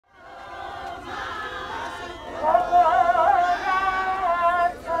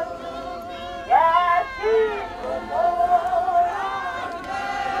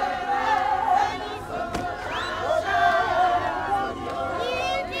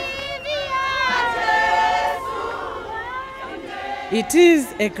It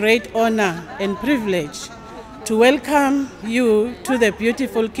is a great honor and privilege to welcome you to the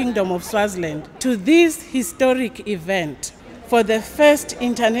beautiful Kingdom of Swaziland to this historic event for the first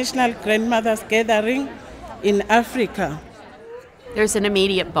International Grandmothers Gathering in Africa. There's an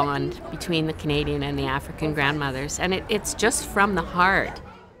immediate bond between the Canadian and the African grandmothers, and it's just from the heart.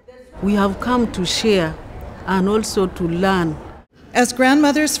 We have come to share and also to learn. As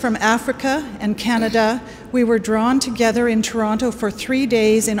grandmothers from Africa and Canada, we were drawn together in Toronto for 3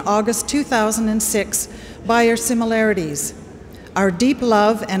 days in August 2006 by our similarities, our deep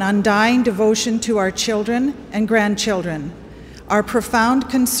love and undying devotion to our children and grandchildren, our profound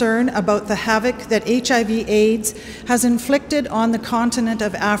concern about the havoc that HIV/AIDS has inflicted on the continent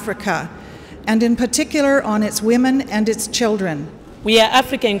of Africa, and in particular on its women and its children. We are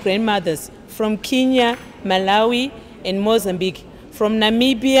African grandmothers from Kenya, Malawi, and Mozambique, from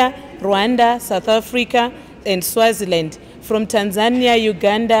Namibia, Rwanda, South Africa, and Swaziland, from Tanzania,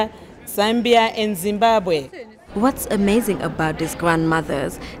 Uganda, Zambia, and Zimbabwe. What's amazing about these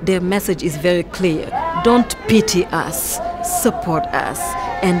grandmothers, their message is very clear. Don't pity us, support us.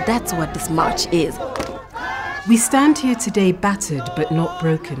 And that's what this march is. We stand here today battered but not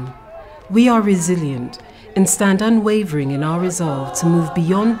broken. We are resilient and stand unwavering in our resolve to move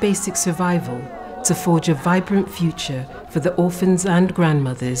beyond basic survival to forge a vibrant future for the orphans and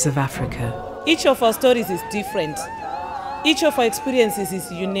grandmothers of Africa. Each of our stories is different. Each of our experiences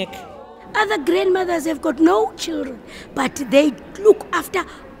is unique. Other grandmothers have got no children, but they look after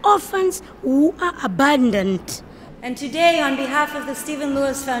orphans who are abandoned. And today, on behalf of the Stephen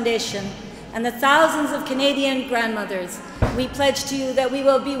Lewis Foundation and the thousands of Canadian grandmothers, we pledge to you that we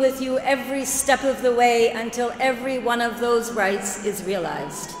will be with you every step of the way until every one of those rights is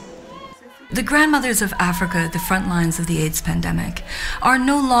realized. The grandmothers of Africa, the front lines of the AIDS pandemic, are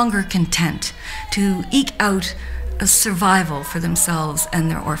no longer content to eke out a survival for themselves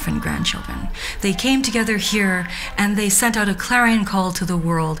and their orphan grandchildren. They came together here and they sent out a clarion call to the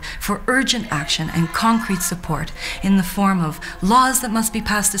world for urgent action and concrete support in the form of laws that must be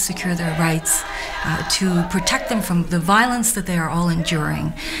passed to secure their rights, to protect them from the violence that they are all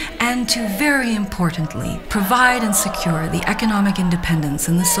enduring, and to, very importantly, provide and secure the economic independence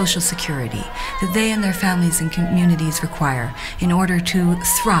and the social security that they and their families and communities require in order to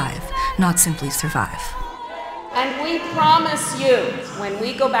thrive, not simply survive. And we promise you, when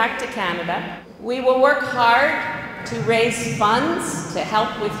we go back to Canada, we will work hard to raise funds to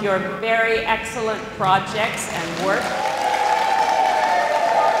help with your very excellent projects and work.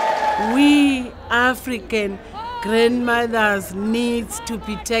 We African grandmothers need to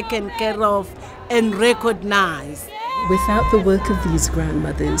be taken care of and recognized. Without the work of these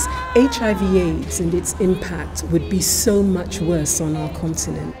grandmothers, HIV/AIDS and its impact would be so much worse on our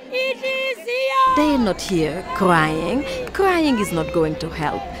continent. They are not here crying. Crying is not going to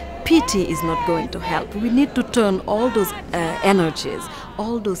help. Pity is not going to help. We need to turn all those energies,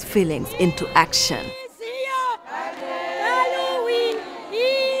 all those feelings into action.